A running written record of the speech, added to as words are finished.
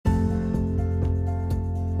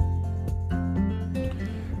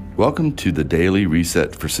Welcome to the Daily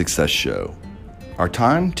Reset for Success show. Our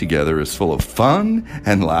time together is full of fun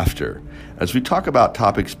and laughter as we talk about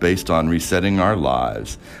topics based on resetting our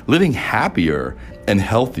lives, living happier and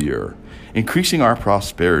healthier, increasing our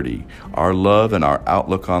prosperity, our love, and our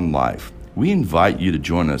outlook on life. We invite you to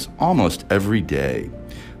join us almost every day.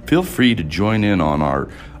 Feel free to join in on our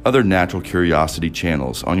other Natural Curiosity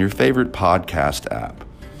channels on your favorite podcast app,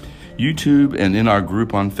 YouTube, and in our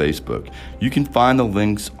group on Facebook. You can find the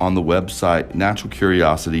links on the website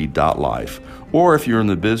naturalcuriosity.life, or if you're in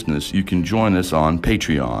the business, you can join us on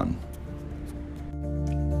Patreon.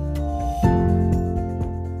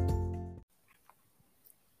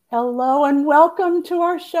 Hello and welcome to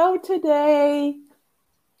our show today.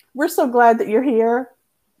 We're so glad that you're here.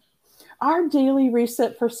 Our Daily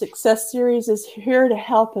Reset for Success series is here to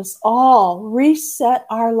help us all reset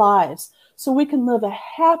our lives so we can live a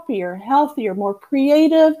happier, healthier, more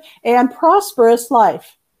creative, and prosperous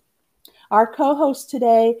life. Our co-hosts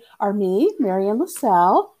today are me, Marianne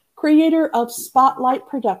LaSalle, creator of Spotlight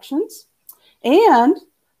Productions, and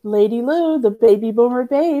Lady Lou, the baby boomer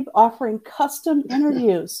babe, offering custom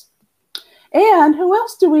interviews. And who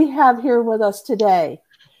else do we have here with us today?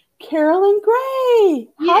 Carolyn Gray.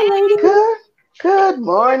 Hi, Lady. Good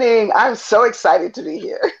morning. I'm so excited to be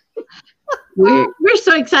here. We're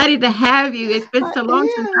so excited to have you. It's been so long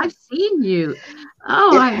since I've seen you.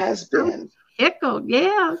 Oh, it has been. Tickled,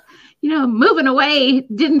 yeah. You know, moving away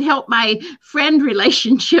didn't help my friend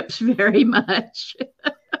relationships very much.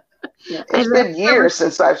 Yeah, it's been years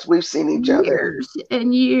since we've seen each other.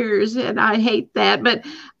 Years, and I hate that. But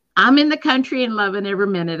I'm in the country and loving every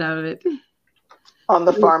minute of it. On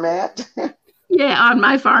the farmette? Yeah, on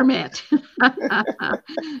my farmette.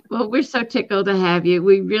 Well, we're so tickled to have you.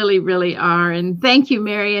 We really, really are. And thank you,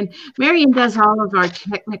 Marion. Marion does all of our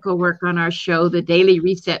technical work on our show, The Daily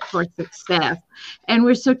Reset for Success. And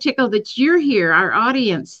we're so tickled that you're here, our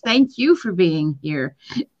audience. Thank you for being here.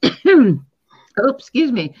 Oh,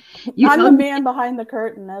 excuse me. I'm the man behind the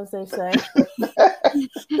curtain, as they say.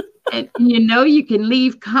 And you know, you can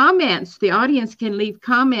leave comments. The audience can leave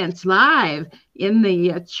comments live in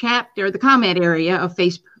the chat or the comment area of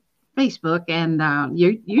Facebook and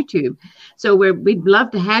YouTube. So we'd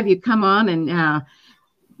love to have you come on and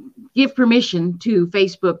give permission to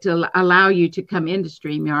Facebook to allow you to come into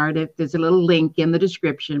StreamYard. If there's a little link in the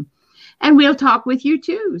description, and we'll talk with you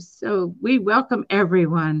too. So we welcome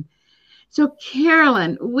everyone. So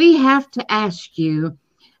Carolyn, we have to ask you,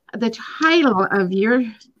 the title of your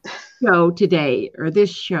show today, or this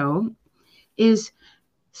show, is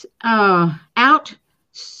Outshine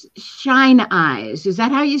Eyes. Is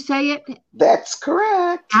that how you say it? That's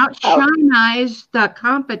correct. Outshine Eyes the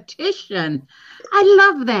competition. I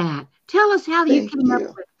love that. Tell us how you came up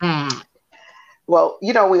with that. Well,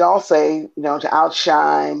 you know, we all say, to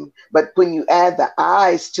outshine, but when you add the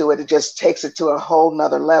eyes to it, it just takes it to a whole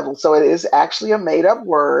nother level. So it is actually a made up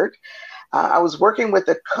word. I was working with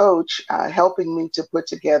a coach helping me to put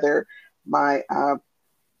together my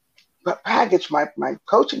package, my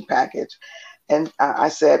coaching package. And I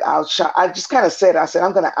said, I just kind of said,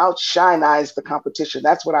 I'm going to outshine eyes the competition.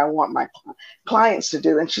 That's what I want my clients to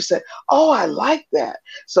do. And she said, oh, I like that.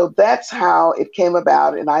 So that's how it came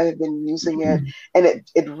about. And I have been using it. And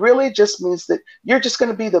it really just means that you're just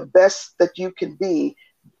going to be the best that you can be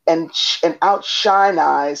and outshine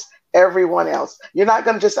eyes everyone else. You're not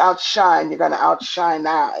going to just outshine, you're going to outshine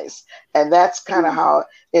eyes. And that's kind of how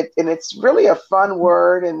and it's really a fun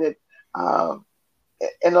word. And it, and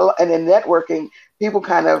in networking, people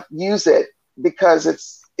kind of use it because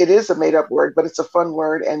it is a made up word, but it's a fun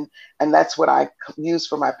word. And that's what I use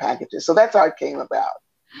for my packages. So that's how it came about.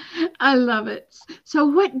 I love it. So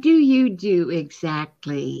what do you do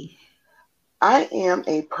exactly? I am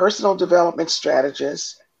a personal development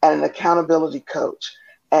strategist and an accountability coach.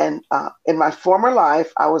 And in my former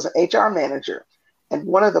life, I was an HR manager. And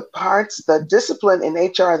one of the discipline in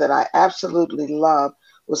HR that I absolutely love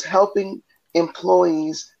was helping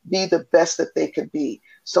employees be the best that they could be.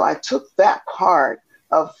 So I took that part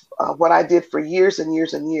of what I did for years and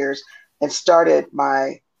years and years and started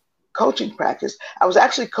my coaching practice. I was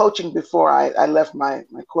actually coaching before I left my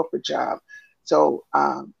corporate job. So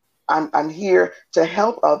I'm here to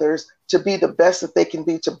help others to be the best that they can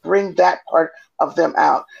be, to bring that part of them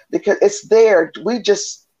out, because it's there. We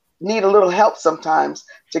just need a little help sometimes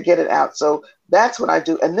to get it out. So that's what I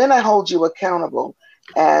do. And then I hold you accountable.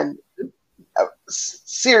 And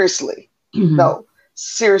seriously, no,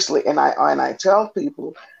 seriously. And I tell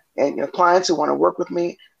people and clients who want to work with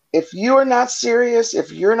me, if you are not serious,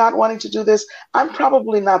 if you're not wanting to do this, I'm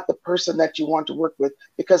probably not the person that you want to work with,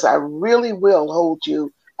 because I really will hold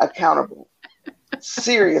you accountable.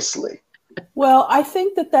 Seriously. Well, I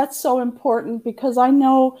think that that's so important because I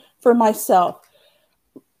know for myself,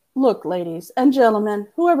 look, ladies and gentlemen,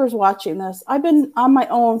 whoever's watching this, I've been on my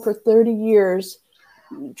own for 30 years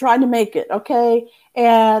trying to make it, okay?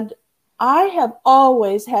 And I have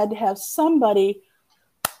always had to have somebody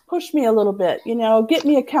push me a little bit, get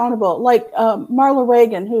me accountable. Like Marla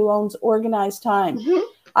Reagan, who owns Organized Time. Mm-hmm.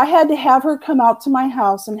 I had to have her come out to my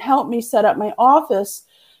house and help me set up my office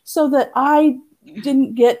so that I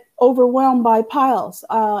didn't get overwhelmed by piles.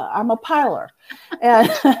 I'm a piler.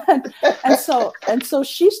 And so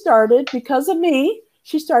she started, because of me,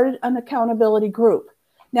 she started an accountability group.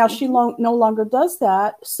 Now she no longer does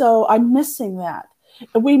that, so I'm missing that.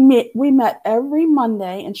 We met every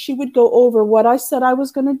Monday, and she would go over what I said I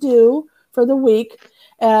was going to do for the week.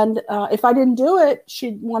 And if I didn't do it,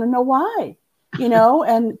 she'd want to know why,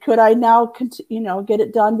 and could I now, get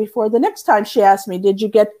it done before the next time she asked me, did you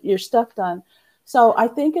get your stuff done? So I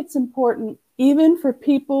think it's important, even for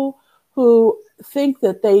people who think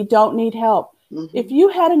that they don't need help. Mm-hmm. If you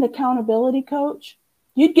had an accountability coach,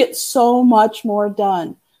 you'd get so much more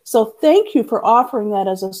done. So thank you for offering that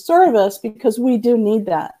as a service, because we do need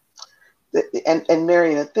that. And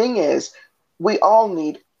Mary, the thing is, we all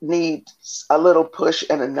need a little push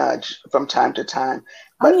and a nudge from time to time.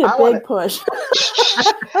 But I need a big push.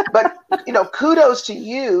 But kudos to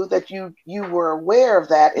you that you were aware of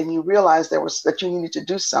that and you realized that you needed to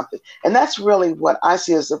do something. And that's really what I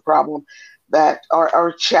see as the problem, that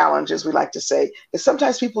our challenge, as we like to say, is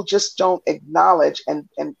sometimes people just don't acknowledge and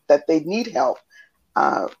that they need help.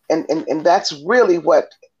 And that's really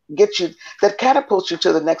what that catapults you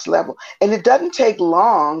to the next level. And it doesn't take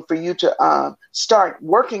long for you to start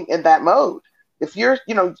working in that mode. If you're,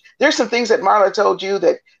 there's some things that Marla told you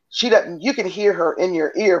that she doesn't, you can hear her in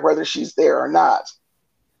your ear, whether she's there or not.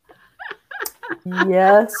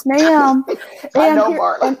 Yes, ma'am. I know,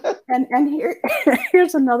 Marla. And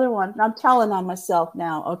here's another one. I'm telling on myself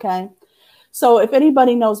now. Okay. So if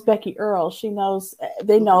anybody knows Becky Earl,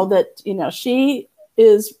 they know that, she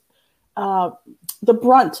is the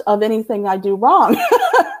brunt of anything I do wrong.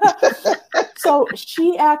 So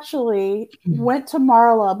she actually went to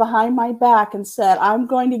Marla behind my back and said, I'm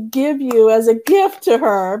going to give you as a gift to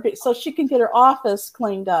her so she can get her office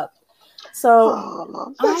cleaned up. So I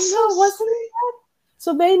know, wasn't it?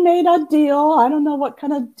 So they made a deal. I don't know what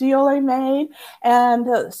kind of deal they made.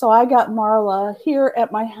 And so I got Marla here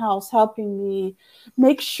at my house helping me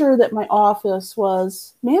make sure that my office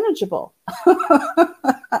was manageable.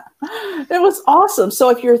 It was awesome. So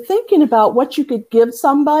if you're thinking about what you could give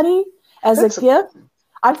somebody as a gift,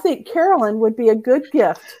 I think Carolyn would be a good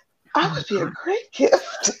gift. I would be a great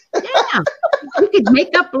gift. Yeah. You could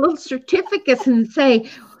make up little certificates and say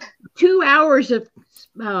 2 hours of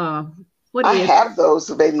I have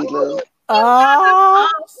those, baby Lou. Oh,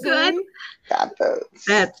 good. Got those.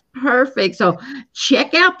 That's perfect. So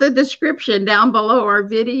check out the description down below our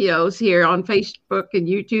videos here on Facebook and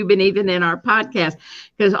YouTube, and even in our podcast,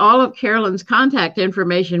 because all of Carolyn's contact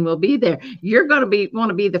information will be there. You're going to want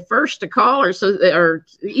to be the first to call her or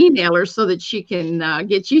email her so that she can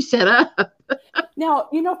get you set up. Now,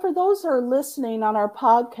 for those who are listening on our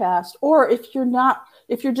podcast, or if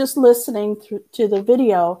you're just listening to the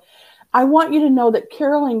video, I want you to know that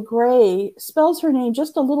Carolyn Gray spells her name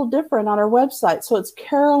just a little different on our website. So it's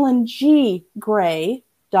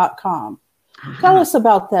CarolynGray.com. Tell us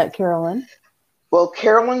about that, Carolyn. Well,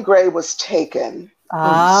 Carolyn Gray was taken.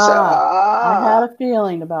 I had a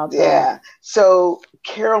feeling about that. Yeah. So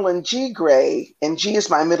Carolyn G. Gray, and G is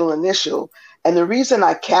my middle initial. And the reason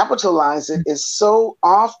I capitalize it is so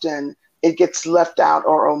often it gets left out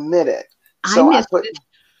or omitted. So I put it.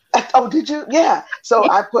 Oh, did you? Yeah.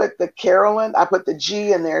 So I put the Carolyn, I put the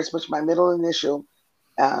G in there, which is my middle initial,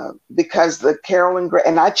 because the Carolyn Gray,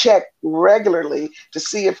 and I check regularly to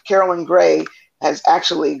see if Carolyn Gray has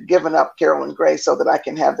actually given up Carolyn Gray so that I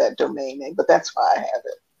can have that domain name. But that's why I have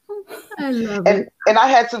it. I love it. And I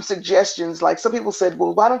had some suggestions, like some people said,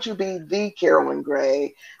 well, why don't you be the Carolyn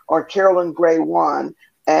Gray or Carolyn Gray 1?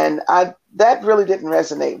 And that really didn't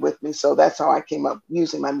resonate with me. So that's how I came up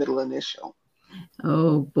using my middle initial.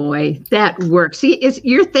 Oh boy, that works. See,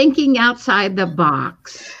 you're thinking outside the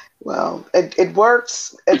box. Well, it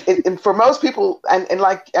works. And for most people,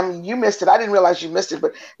 and you missed it. I didn't realize you missed it.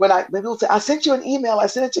 But when people say, I sent you an email, I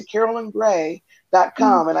sent it to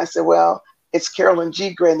CarolynGray.com. And I said, well, it's Carolyn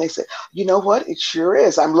G. Gray. And they said, you know what? It sure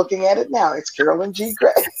is. I'm looking at it now. It's Carolyn G.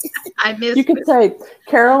 Gray. You could say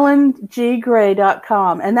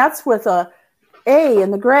CarolynGGray.com. And that's with a in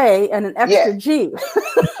the gray and an extra G.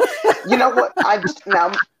 You know what?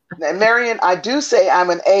 And Marion, I do say I'm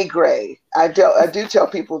an A grade. I do tell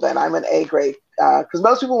people that I'm an A grade because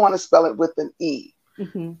most people want to spell it with an E,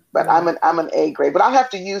 but I'm an A grade. But I'll have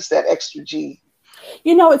to use that extra G.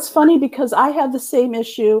 You know, it's funny because I have the same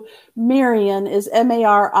issue. Marian is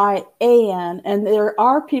Marian, and there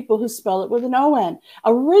are people who spell it with an ON.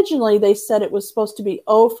 Originally, they said it was supposed to be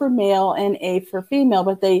O for male and A for female,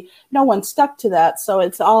 but no one stuck to that, so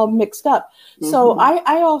it's all mixed up. So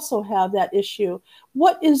I also have that issue.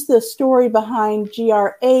 What is the story behind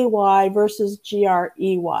GRAY versus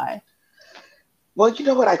GREY? Well, you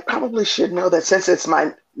know what? I probably should know that since it's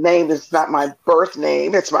my name, it's not my birth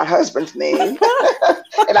name, it's my husband's name.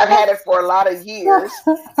 And I've had it for a lot of years.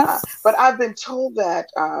 But I've been told that,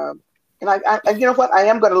 and I you know what? I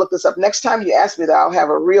am going to look this up. Next time you ask me that, I'll have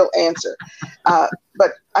a real answer.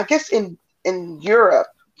 But I guess in Europe,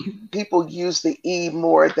 people use the E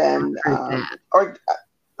more than,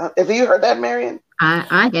 have you heard that, Marion?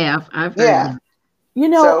 I have. I've heard that. You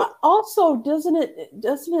know, also, doesn't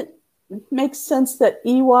it make sense that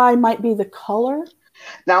EY might be the color?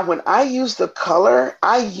 Now, when I use the color,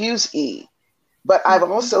 I use E, but I've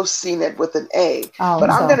also seen it with an A. But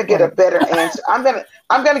I'm going to get a better answer. I'm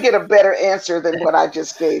going to get a better answer than what I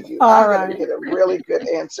just gave you. I'm going to get a really good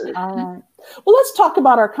answer. All right. Well, let's talk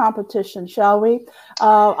about our competition, shall we?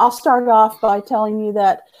 I'll start off by telling you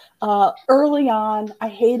that early on, I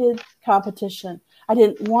hated competition. I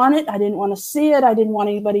didn't want it. I didn't want to see it. I didn't want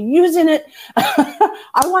anybody using it.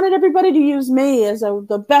 I wanted everybody to use me as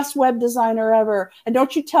the best web designer ever. And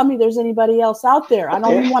don't you tell me there's anybody else out there. I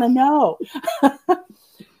don't even want to know.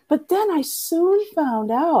 But then I soon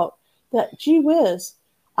found out that, gee whiz,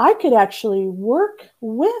 I could actually work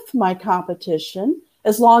with my competition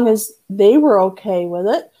as long as they were okay with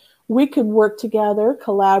it. We could work together,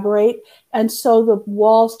 collaborate. And so the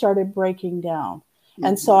wall started breaking down.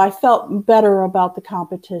 And so I felt better about the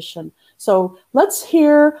competition. So let's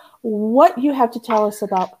hear what you have to tell us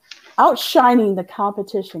about outshining the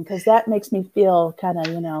competition, because that makes me feel kind of,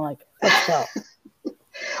 like, let's go.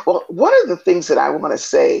 Well, one of the things that I want to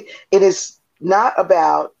say, it is not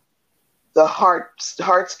about the hard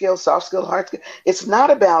skill, soft skill, hard skill. It's not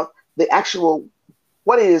about the actual,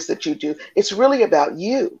 what it is that you do. It's really about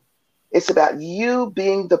you. It's about you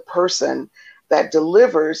being the person that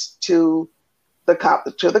delivers to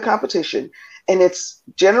the competition. And it's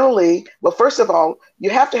generally, well, first of all, you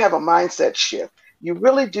have to have a mindset shift. You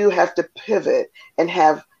really do have to pivot and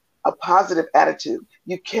have a positive attitude.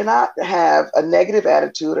 You cannot have a negative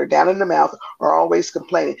attitude or down in the mouth or always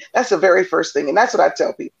complaining. That's the very first thing. And that's what I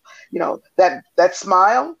tell people, that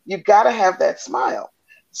smile, you got to have that smile.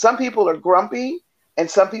 Some people are grumpy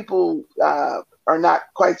and some people are not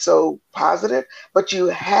quite so positive, but you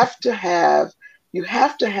have to have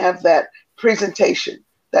that presentation,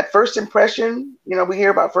 that first impression. We hear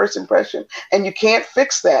about first impression, and you can't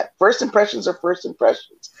fix that. First impressions are first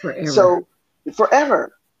impressions. Forever. So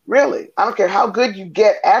forever, really. I don't care how good you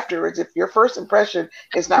get afterwards. If your first impression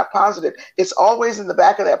is not positive, it's always in the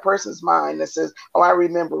back of that person's mind that says, oh, I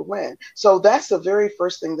remember when. So that's the very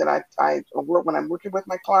first thing that I when I'm working with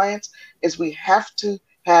my clients is we have to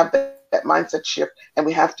have that mindset shift, and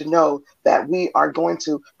we have to know that we are going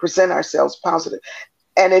to present ourselves positive.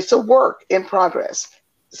 And it's a work in progress.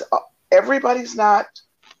 So everybody's not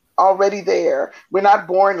already there. We're not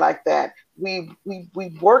born like that. We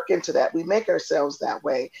work into that. We make ourselves that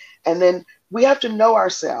way. And then we have to know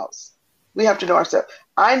ourselves.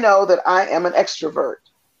 I know that I am an extrovert.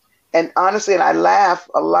 And honestly, and I laugh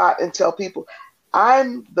a lot and tell people,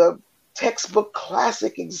 I'm the textbook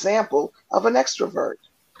classic example of an extrovert.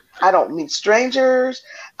 I don't meet strangers.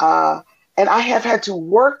 And I have had to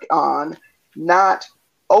work on not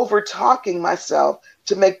over talking myself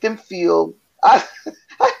to make them feel,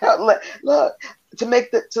 look, to make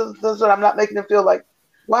so that I'm not making them feel like,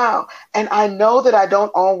 wow. And I know that I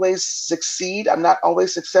don't always succeed. I'm not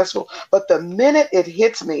always successful. But the minute it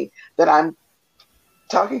hits me that I'm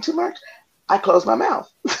talking too much, I close my mouth.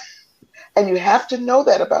 And you have to know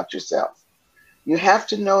that about yourself. You have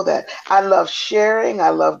to know that. I love sharing.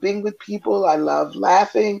 I love being with people. I love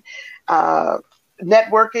laughing.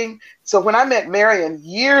 Networking. So when I met Marion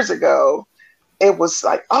years ago, it was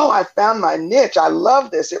like, oh, I found my niche. I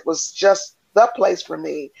love this. It was just the place for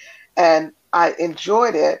me. And I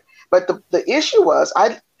enjoyed it. But the issue was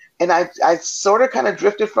I sort of kind of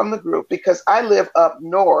drifted from the group because I live up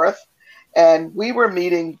north and we were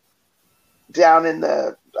meeting down in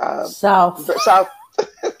the south.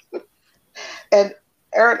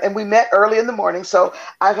 And we met early in the morning. So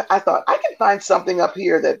I thought I can find something up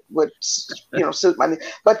here that would, suit my needs.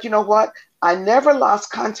 But you know what? I never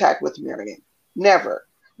lost contact with Marion. Never.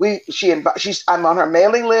 I'm on her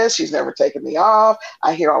mailing list. She's never taken me off.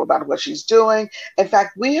 I hear all about what she's doing. In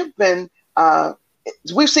fact, we've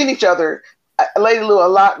seen each other, Lady Lou, a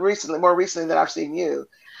lot recently, more recently than I've seen you,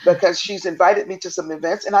 because she's invited me to some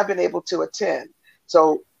events and I've been able to attend.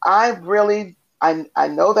 So I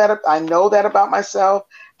know that about myself,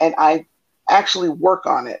 and I actually work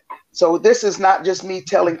on it. So this is not just me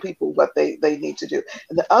telling people what they need to do.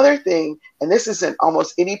 And the other thing, and this is in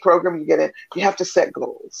almost any program you get in, you have to set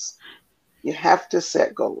goals. You have to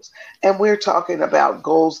set goals. And we're talking about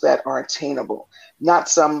goals that are attainable, not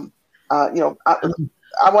some, I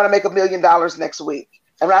want to make $1 million next week.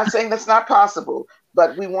 I'm not saying that's not possible,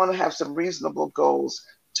 but we want to have some reasonable goals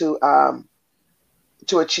to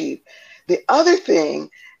achieve. The other thing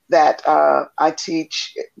that I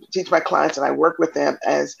teach my clients and I work with them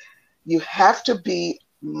as you have to be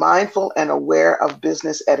mindful and aware of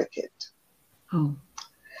business etiquette. Oh.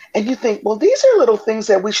 And you think, well, these are little things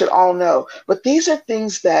that we should all know, but these are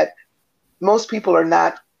things that most people are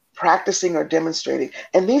not practicing or demonstrating.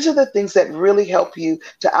 And these are the things that really help you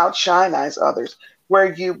to outshine others.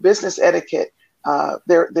 Where business etiquette,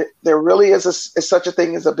 there really is such a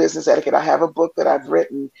thing as a business etiquette. I have a book that I've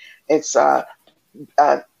written. It's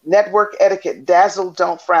Network Etiquette, Dazzle,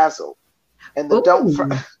 Don't Frazzle. And you don't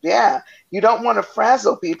want to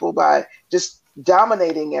frazzle people by just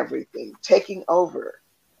dominating everything, taking over.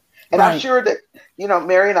 And right. I'm sure that,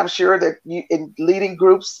 Marion, I'm sure that you, in leading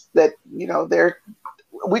groups that,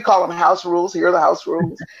 we call them house rules. Here are the house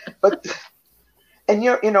rules. In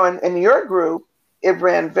your group, it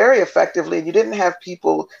ran very effectively. And you didn't have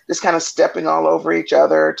people just kind of stepping all over each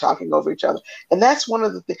other, talking over each other. And that's one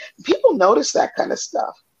of the things. People notice that kind of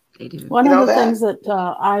stuff. They do. One of the things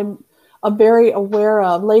that I'm very aware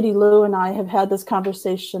of, Lady Lou and I have had this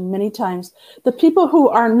conversation many times. The people who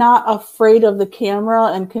are not afraid of the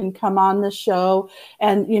camera and can come on the show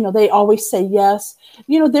and, they always say yes,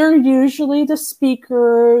 they're usually the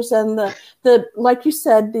speakers and the like you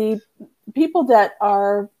said, the people that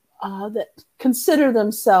are, that consider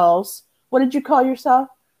themselves, what did you call yourself?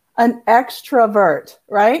 An extrovert,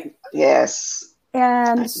 right? Yes.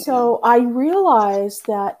 And so I realized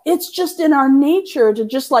that it's just in our nature to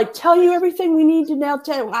just like tell you everything we need to now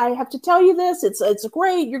tell. I have to tell you this. It's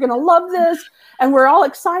great. You're going to love this. And we're all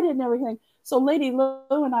excited and everything. So Lady Lou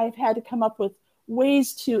and I have had to come up with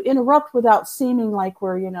ways to interrupt without seeming like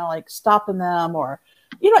we're, like stopping them or,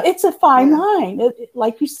 it's a fine line.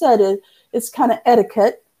 Like you said, it's kind of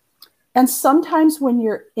etiquette. And sometimes when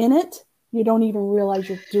you're in it, you don't even realize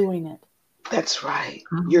you're doing it. That's right.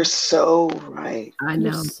 You're so right. I know.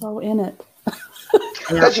 You're so in it.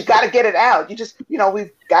 Because you got to get it out. You just,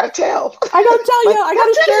 we've got to tell. I got to tell you. I got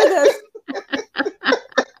to share this.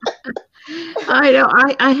 I know.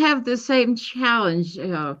 I have the same challenge,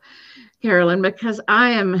 Carolyn, because I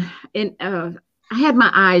am in. I had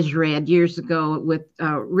my eyes read years ago with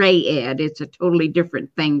Ray-Ed. It's a totally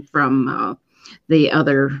different thing from the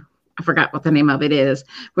other. I forgot what the name of it is,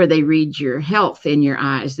 where they read your health in your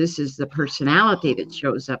eyes. This is the personality that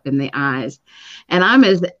shows up in the eyes. And I'm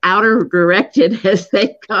as outer directed as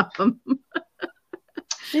they come.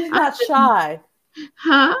 She's not shy.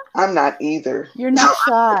 Huh? I'm not either. You're not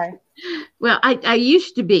shy. Well, I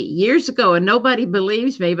used to be years ago, and nobody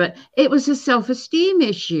believes me, but it was a self-esteem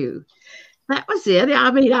issue. That was it. I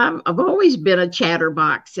mean, I've always been a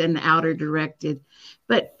chatterbox and outer directed.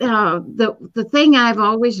 But the thing I've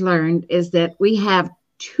always learned is that we have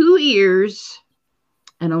 2 ears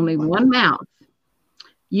and only 1 mouth.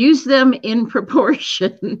 Use them in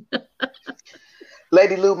proportion.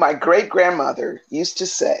 Lady Lou, my great-grandmother used to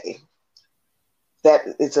say that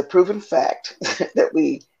it's a proven fact that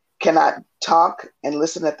we cannot talk and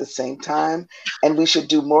listen at the same time, and we should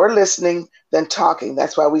do more listening than talking.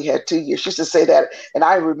 That's why we had 2 years. She used to say that, and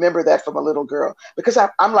I remember that from a little girl, because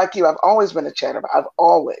I'm like you. I've always been a chatterbox. I've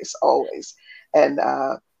always, and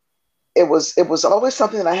it was always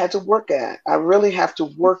something that I had to work at. I really have to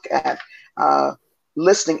work at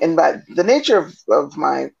listening, and by the nature of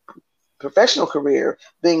my professional career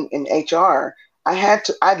being in HR,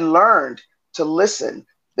 I learned to listen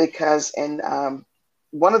because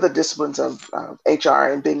one of the disciplines of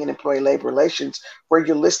HR and being in employee labor relations, where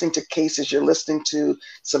you're listening to cases, you're listening to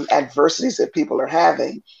some adversities that people are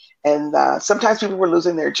having. And sometimes people were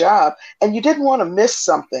losing their job and you didn't want to miss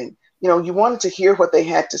something. You wanted to hear what they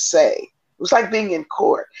had to say. It was like being in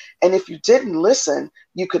court. And if you didn't listen,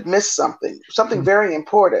 you could miss something very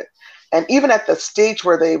important. And even at the stage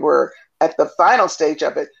where they were at the final stage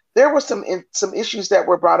of it, there were some issues that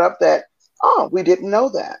were brought up that, we didn't know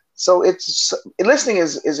that. So listening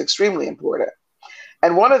is extremely important.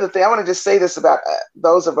 And one of the things, I want to just say this about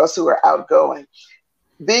those of us who are outgoing.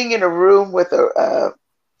 being in a room with 4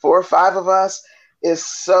 or 5 of us is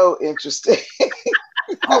so interesting.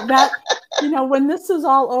 Oh, that, when this is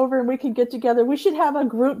all over and we can get together, we should have a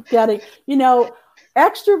group getting,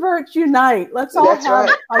 extroverts unite. Let's all That's have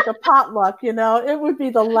right. like a potluck, it would be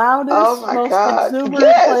the loudest, Oh my most God. exuberant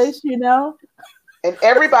Yes. place, And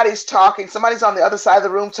everybody's talking. Somebody's on the other side of the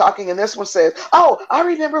room talking, and this one says, "Oh, I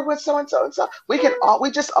remember when so and so and so." We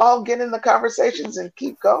just all get in the conversations and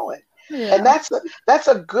keep going. Yeah. And that's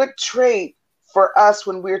a good trait for us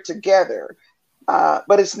when we're together.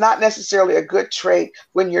 But it's not necessarily a good trait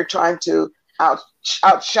when you're trying to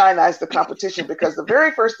outshine the competition, because the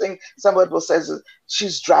very first thing somebody will say is,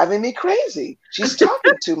 "She's driving me crazy. She's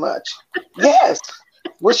talking too much." Yes.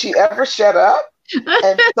 Will she ever shut up?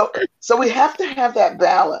 And so we have to have that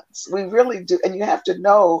balance. We really do. And you have to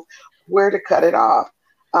know where to cut it off.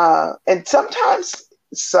 And sometimes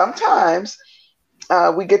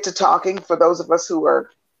we get to talking, for those of us who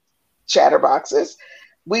are chatterboxes.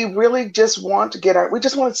 We really just want to we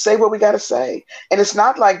just want to say what we got to say. And it's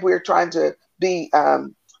not like we're trying to be,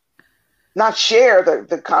 not share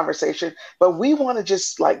the conversation, but we want to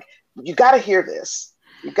just you got to hear this.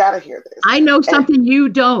 You got to hear this. I know something you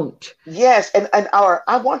don't. Yes. And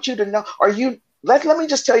I want you to know, let me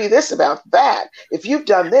just tell you this about that. If you've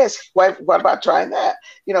done this, what about trying that?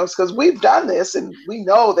 Because we've done this and we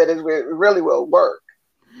know that it really will work.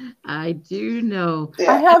 I do know.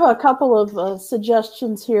 I have a couple of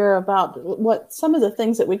suggestions here about some of the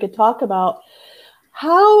things that we could talk about.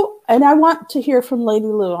 And I want to hear from Lady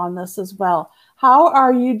Lou on this as well. How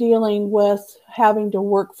are you dealing with having to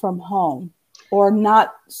work from home or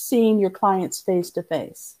not seeing your clients face to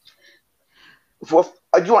face? Well,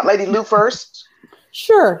 do you want Lady Lou first?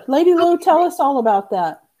 Sure. Lady Lou, tell us all about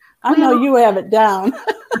that. I know you have it down.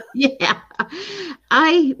 Yeah.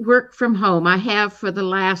 I work from home. I have for the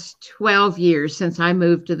last 12 years since I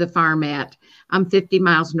moved to the farmette. I'm 50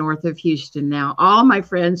 miles north of Houston now. All my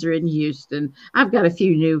friends are in Houston. I've got a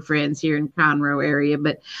few new friends here in Conroe area,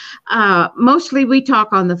 but mostly we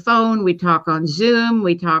talk on the phone. We talk on Zoom.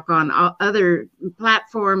 We talk on other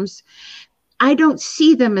platforms. I don't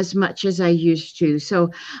see them as much as I used to.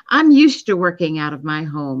 So I'm used to working out of my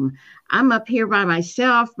home. I'm up here by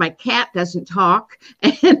myself. My cat doesn't talk.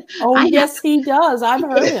 And yes, he does. I've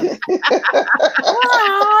heard him.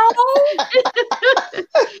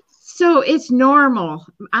 So it's normal.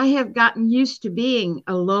 I have gotten used to being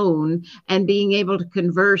alone and being able to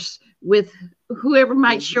converse with whoever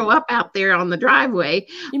might show up out there on the driveway.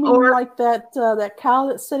 You mean like that cow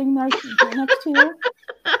that's sitting there next to you?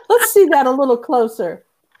 Let's see that a little closer.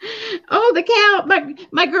 Oh, the cow,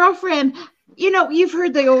 my girlfriend. You've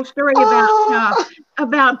heard the old story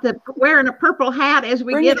about the wearing a purple hat as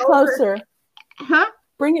we get older. Bring it closer. Huh?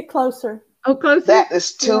 Bring it closer. Oh, closer. That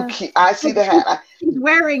is too cute. I see the hat. She's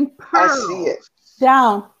wearing pearls. I see it.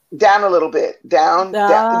 Down a little bit. Down.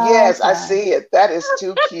 Yes, I see it. That is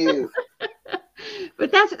too cute.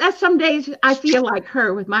 But that's some days I feel like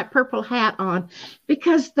her with my purple hat on,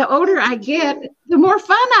 because the older I get, the more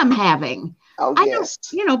fun I'm having. Oh, yes.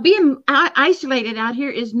 Being isolated out here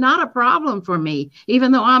is not a problem for me,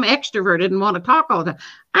 even though I'm extroverted and want to talk all the time.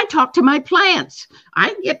 I talk to my plants.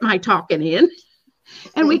 I get my talking in,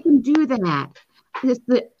 and we can do that. It's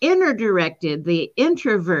the inner-directed, the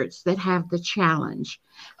introverts that have the challenge.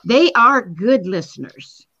 They are good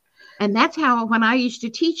listeners. And that's how, when I used to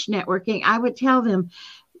teach networking, I would tell them,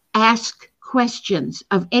 ask questions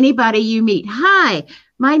of anybody you meet. Hi,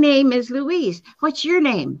 my name is Louise. What's your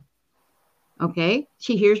name? Okay,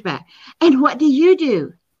 she hears back. And what do you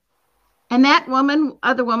do? And that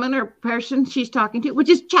other woman or person she's talking to would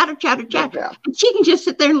just chatter. Yeah. And she can just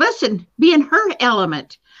sit there and listen, be in her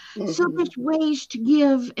element. Mm-hmm. So there's ways to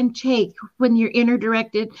give and take when you're inner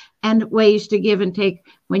directed, and ways to give and take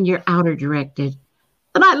when you're outer directed.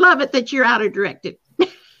 And I love it that you're outer directed.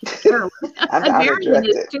 I'm outer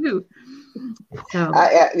directed too. So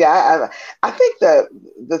I think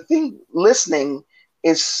the thing, listening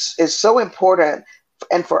is so important,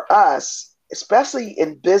 and for us, especially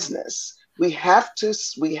in business, we have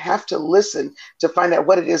to listen to find out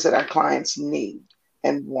what it is that our clients need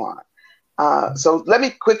and want. So let me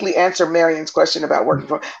quickly answer Marion's question about working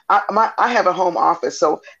from home. I have a home office,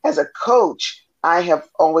 so as a coach, I have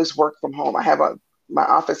always worked from home. I have my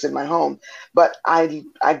office in my home, but I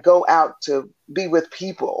go out to be with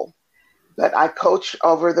people. But I coach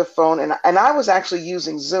over the phone, and I was actually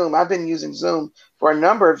using Zoom. I've been using Zoom for a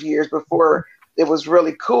number of years before it was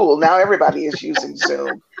really cool. Now everybody is using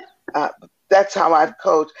Zoom. That's how I've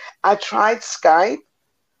coached. I tried Skype,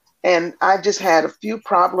 and I just had a few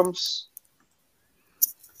problems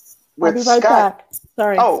with I'll be right Skype. back.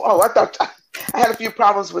 Sorry. Oh, I had a few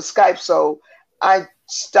problems with Skype, so I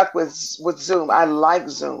stuck with Zoom. I like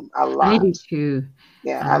Zoom a I lot. do too.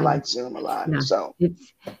 Yeah, I like Zoom a lot. Yeah, So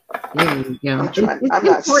it's there you go. I'm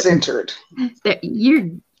not centered. There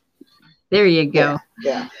you go.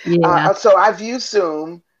 Yeah. Yeah. So I've used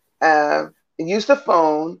Zoom, used the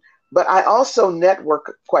phone, but I also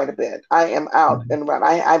network quite a bit. I am out and around.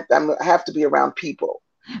 I have to be around people.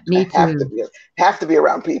 Me I have too. to be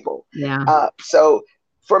around people. Yeah. So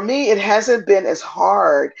for me, it hasn't been as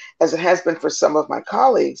hard as it has been for some of my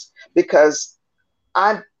colleagues because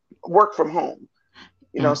I work from home.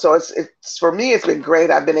 Yeah. So it's for me, it's been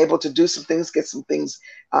great. I've been able to do some things, get some things.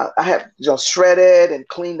 I have shredded and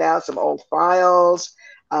cleaned out some old files,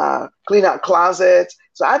 cleaned out closets.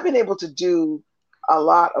 So I've been able to do a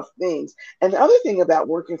lot of things. And the other thing about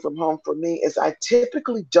working from home for me is I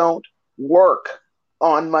typically don't work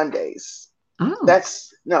on Mondays. Oh.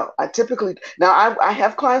 I typically, now I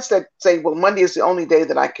have clients that say, well, Monday is the only day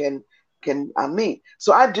that I can meet.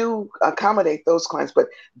 So I do accommodate those clients, but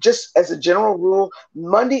just as a general rule,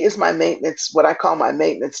 Monday is my maintenance, what I call my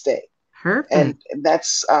maintenance day. Perfect. And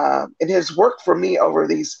that's, it has worked for me over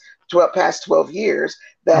these past 12 years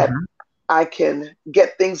that I can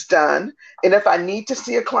get things done. And if I need to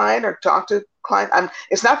see a client or talk to a client,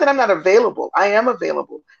 it's not that I'm not available. I am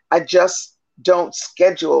available. I just don't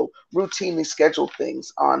routinely schedule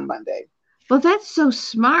things on Monday. Well, that's so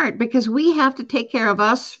smart because we have to take care of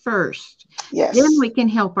us first. Yes. Then we can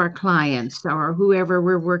help our clients or whoever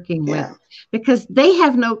we're working with because they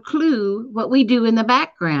have no clue what we do in the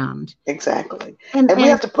background. Exactly. And we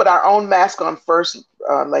have to put our own mask on first,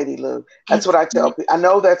 Lady Lou. That's what I tell people. I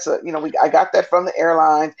know that's I got that from the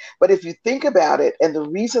airlines, but if you think about it, and the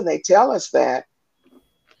reason they tell us that,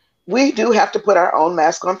 we do have to put our own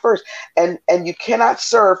mask on first. And you cannot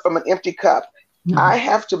serve from an empty cup. No. I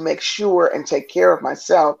have to make sure and take care of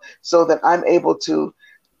myself so that I'm able to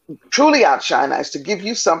truly outshine us, to give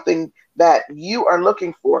you something that you are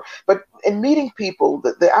looking for. But in meeting people,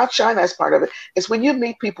 the outshine us part of it is when you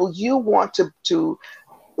meet people, you want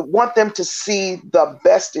want them to see the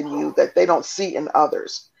best in you that they don't see in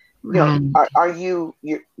others. Right. Are you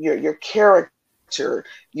your character,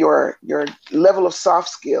 your level of soft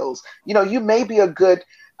skills? You may be a good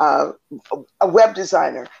a web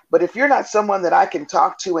designer, but if you're not someone that I can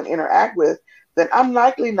talk to and interact with, then I'm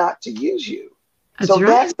likely not to use you.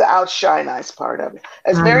 That's the outshine us part of it.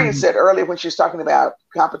 As Marion said earlier when she was talking about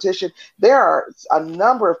competition, there are a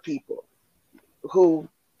number of people who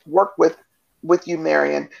work with you,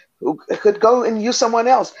 Marion, who could go and use someone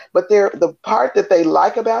else, but the part that they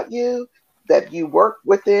like about you, that you work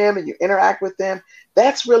with them and you interact with them,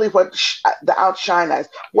 that's really what the outshine is.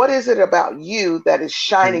 What is it about you that is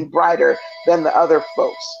shining brighter than the other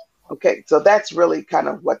folks? Okay, so that's really kind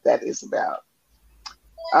of what that is about.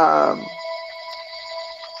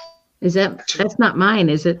 That's not mine,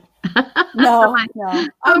 is it? No.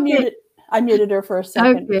 I muted her for a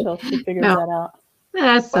second until she figures that out.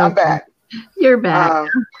 That's I'm back. You're back.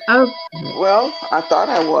 Well, I thought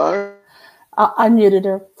I was. I muted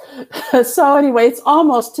her. So anyway, it's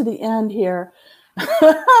almost to the end here.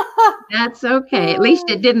 That's okay. At least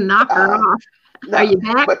it didn't knock her off. No, are you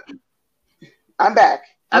back? I'm back.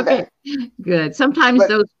 Okay, good. Sometimes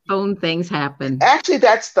those phone things happen. Actually,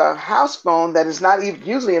 that's the house phone that is not even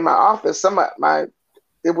usually in my office.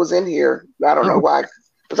 It was in here. I don't know why,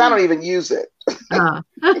 because I don't even use it. I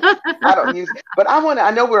don't use it. But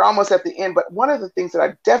I know we're almost at the end, but one of the things that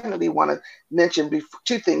I definitely want to mention,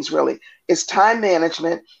 two things really, is time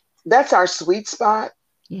management. That's our sweet spot.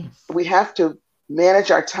 Yes. We have to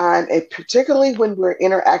manage our time, and particularly when we're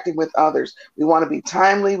interacting with others. We want to be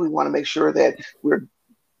timely. We want to make sure that we're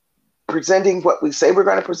presenting what we say we're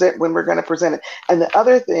going to present when we're going to present it. And the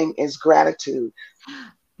other thing is gratitude.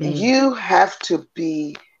 You have to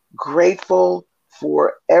be grateful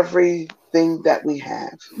for everything that we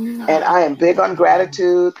have. And I am big on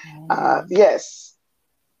gratitude. Yes,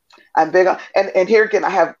 I'm big on, and here again, I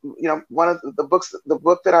have, one of the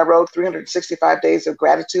book that I wrote, 365 Days of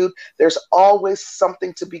Gratitude. There's always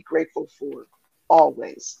something to be grateful for.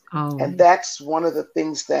 Always. And that's one of the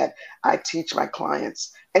things that I teach my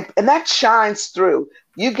clients. And that shines through.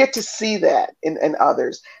 You get to see that in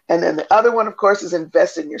others. And then the other one, of course, is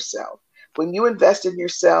invest in yourself. When you invest in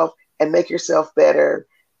yourself and make yourself better,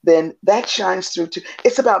 then that shines through too.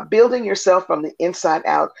 It's about building yourself from the inside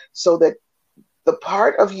out so that the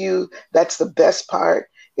part of you that's the best part,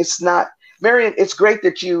 it's not, Marion, it's great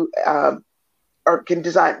that you or can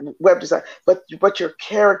design web design, but your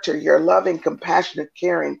character, your loving, compassionate,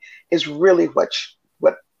 caring is really what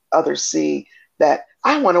others see, that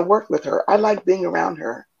I want to work with her. I like being around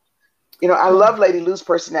her. You know, I love Lady Lou's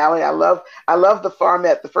personality. I love the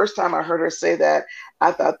farmette. The first time I heard her say that,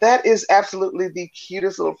 I thought that is absolutely the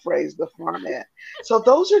cutest little phrase, the farmette. So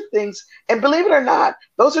those are things, and believe it or not,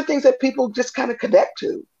 those are things that people just kind of connect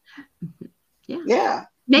to. Yeah.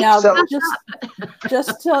 Now,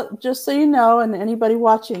 just so you know, and anybody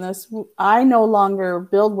watching this, I no longer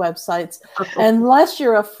build websites unless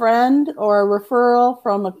you're a friend or a referral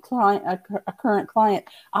from a client, a current client.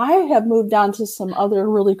 I have moved on to some other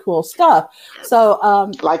really cool stuff. So,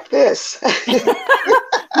 like this.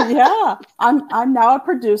 Yeah, I'm now a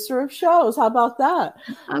producer of shows. How about that?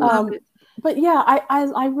 I love it. But yeah,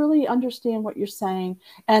 I really understand what you're saying,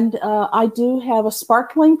 and I do have a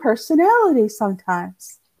sparkling personality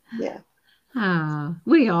sometimes. Yeah.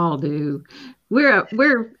 We all do.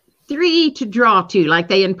 We're three to draw to, like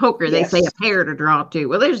they in poker, they say a pair to draw to.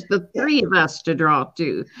 Well, there's the three of us to draw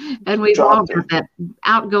to, and we've all got that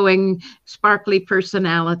outgoing, sparkly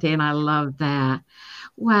personality, and I love that.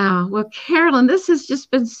 Wow. Well, Carolyn, this has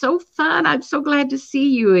just been so fun. I'm so glad to see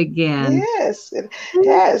you again. Yes.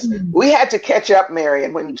 Yes. We had to catch up,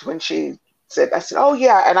 Marion, when she said, I said, oh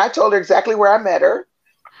yeah. And I told her exactly where I met her.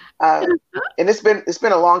 And it's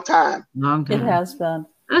been a long time. It has been.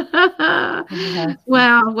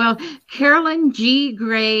 Well,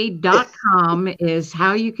 CarolynGGray.com is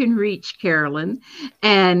how you can reach Carolyn,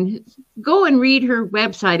 and go and read her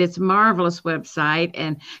website. It's a marvelous website,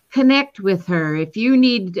 and connect with her if you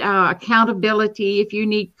need accountability, if you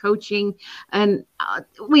need coaching, and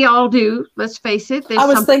we all do. Let's face it. I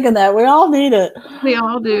was thinking that we all need it. We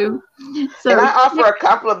all do. So, and I offer a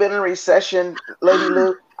complimentary session, Lady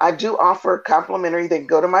Lou. I do offer complimentary. They can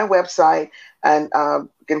go to my website and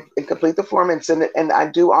complete the form and send it. And I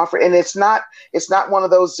do offer, and it's not one of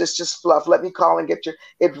those just fluff. Let me call and get your.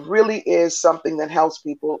 It really is something that helps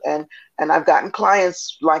people, and I've gotten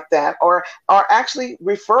clients like that, or actually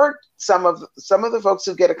referred some of the folks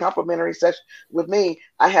who get a complimentary session with me.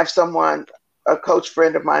 I have someone, a coach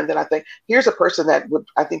friend of mine, that I think here's a person that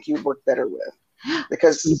I think you'd work better with,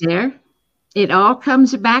 because there. It all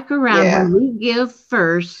comes back around. When we give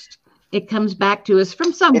first, it comes back to us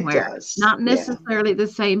from somewhere, not necessarily the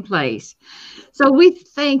same place. So we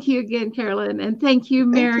thank you again, Carolyn, and thank you,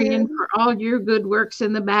 Marion, for all your good works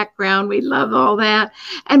in the background. We love all that.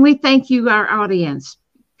 And we thank you, our audience,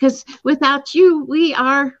 because without you, we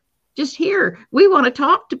are just here. We want to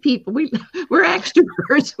talk to people. We're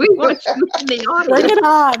extroverts. We want you in the audience. Bring it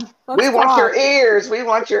on. We want your ears. We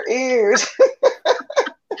want your ears.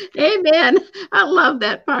 Amen. I love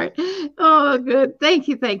that part. Oh, good. Thank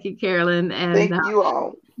you, Carolyn. And thank you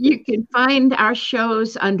all. You can find our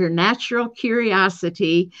shows under Natural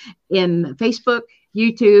Curiosity in Facebook,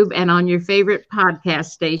 YouTube, and on your favorite podcast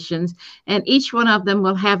stations. And each one of them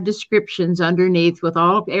will have descriptions underneath with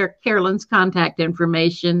all Carolyn's contact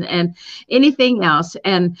information and anything else.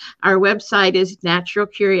 And our website is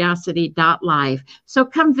naturalcuriosity.life. So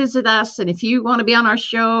come visit us. And if you want to be on our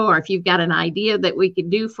show, or if you've got an idea that we could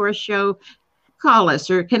do for a show, call us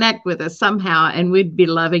or connect with us somehow, and we'd be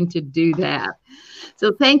loving to do that.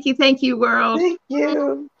 So thank you, world. Thank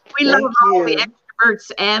you. We love all the extroverts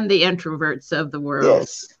and the introverts of the world.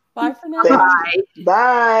 Yes. Bye for now. Bye.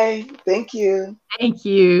 Bye. Thank you. Thank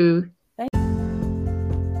you.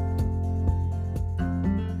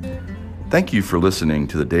 Thank you for listening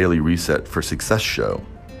to the Daily Reset for Success show.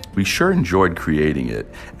 We sure enjoyed creating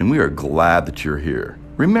it, and we are glad that you're here.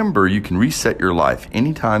 Remember, you can reset your life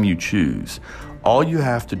anytime you choose. All you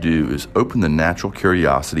have to do is open the Natural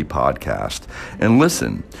Curiosity podcast and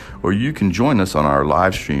listen, or you can join us on our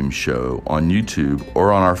live stream show on YouTube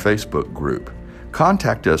or on our Facebook group.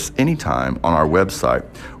 Contact us anytime on our website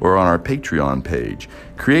or on our Patreon page.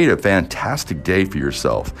 Create a fantastic day for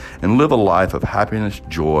yourself and live a life of happiness,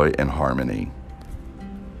 joy, and harmony.